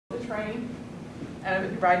train, and I've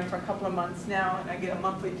been riding for a couple of months now, and I get a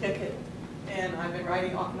monthly ticket, and I've been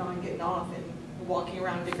riding off and on, getting off, and walking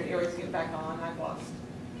around different areas, getting back on. I've lost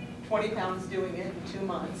 20 pounds doing it in 2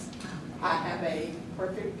 months. I have a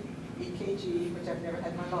perfect EKG, which I've never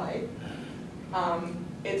had in my life.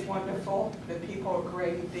 It's wonderful. The people are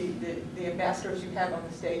great. The ambassadors you have on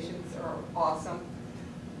the stations are awesome.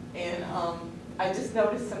 And I just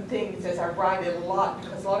noticed some things as I ride it a lot,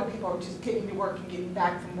 because a lot of people are just getting to work and getting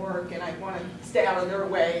back from work, and I want to stay out of their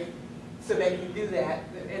way so they can do that.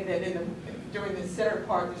 And then during the center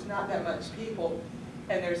part, there's not that much people,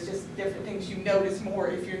 and there's just different things you notice more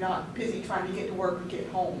if you're not busy trying to get to work or get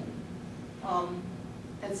home.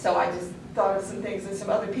 And so I just thought of some things, and some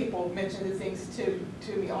other people mentioned the things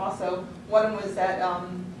to me also. One was that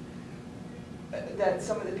that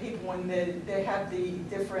some of the people, when they have the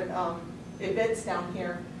different events down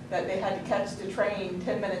here, that they had to catch the train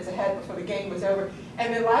 10 minutes ahead before the game was over.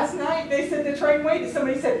 And then last night they said the train waited.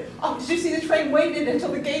 Somebody said, "Oh, did you see the train waited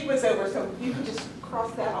until the game was over?" So you can just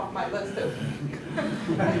cross that off my list of.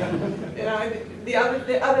 You know,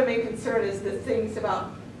 the other main concern is the things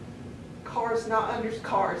about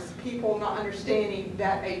people not understanding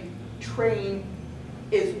that a train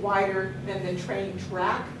is wider than the train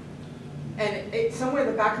track. And it's somewhere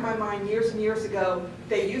in the back of my mind, years and years ago,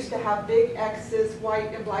 they used to have big X's,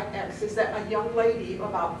 white and black X's, that a young lady,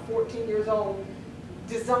 about 14 years old,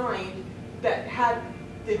 designed that had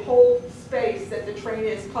the whole space that the train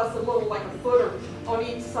is, plus a little, like a footer on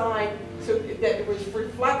each side, so that it was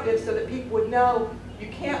reflective, so that people would know you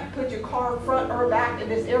can't put your car front or back in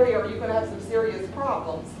this area, or you're going to have some serious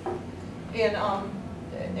problems. And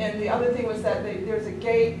the other thing was that there's a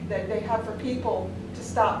gate that they have for people to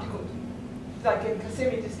stop to go, like in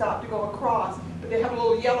Kissimmee, to stop to go across, but they have a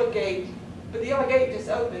little yellow gate, but the yellow gate just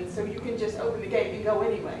opens, so you can just open the gate and go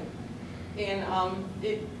anyway. And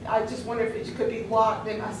I just wonder if it could be locked,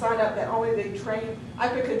 and I signed up that only the train,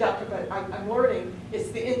 I'm a conductor, but I'm learning,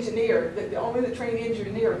 it's the engineer, that only the train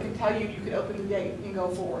engineer can tell you could open the gate and go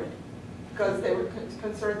forward, because they were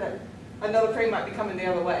concerned that another train might be coming the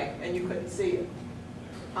other way, and you couldn't see it.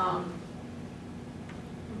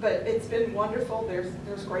 But it's been wonderful.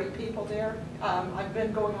 There's great people there. I've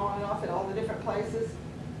been going on and off at all the different places.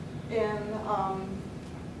 And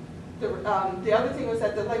the other thing was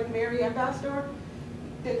that the Lake Mary ambassador,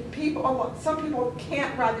 some people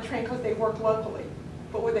can't ride the train because they work locally.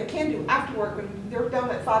 But what they can do after work, when they're done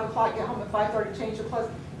at 5 o'clock, get home at 5:30, change their clothes,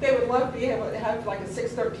 they would love to be able to have like a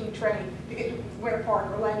 6:13 train to get to Winter Park,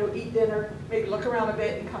 Orlando, eat dinner, maybe look around a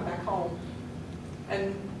bit and come back home.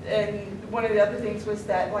 And one of the other things was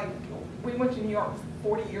that, like, we went to New York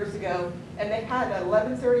 40 years ago, and they had an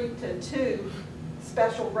 11:30 to 2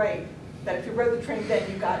 special rate, that if you rode the train then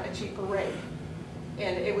you got a cheaper rate.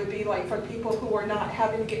 And it would be like for people who are not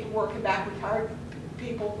having to get to work and back, retired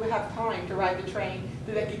people who have time to ride the train,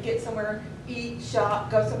 that they could get somewhere, eat, shop,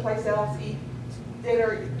 go someplace else, eat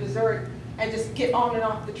dinner, dessert, and just get on and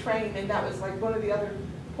off the train. And that was like one of the other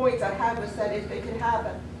points I had, was that if they could have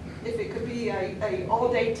if it could be a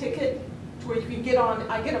all-day ticket to where you can get on.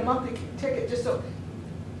 I get a monthly ticket just so,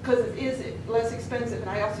 because it is less expensive, and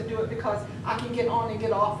I also do it because I can get on and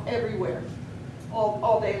get off everywhere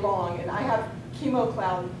all day long. And I have chemo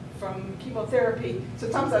cloud from chemotherapy, so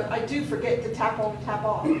sometimes I do forget to tap on and tap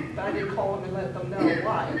off, but I did call them and let them know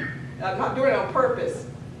why. I'm not doing it on purpose.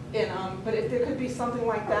 And, but if there could be something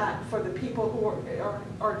like that for the people who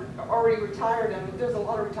are already retired, and there's a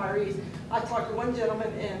lot of retirees. I talked to one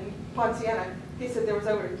gentleman in Ponciana. He said there was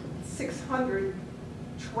over 600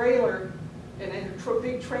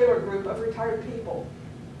 big trailer group of retired people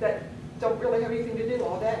that don't really have anything to do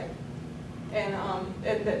all day. And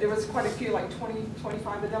there was quite a few, like 20,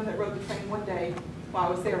 25 of them that rode the train one day while I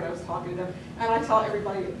was there and I was talking to them. And I tell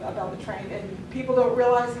everybody about the train, and people don't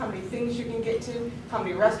realize how many things you can get to, how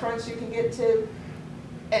many restaurants you can get to,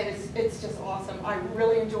 and it's just awesome. I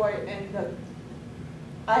really enjoy it, and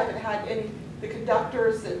I haven't had the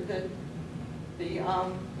conductors, the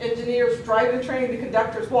engineers driving the train, the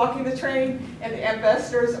conductors walking the train, and the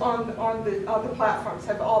ambassadors on the platforms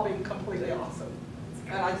have all been completely awesome.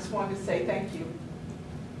 And I just wanted to say thank you.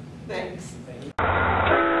 Thanks.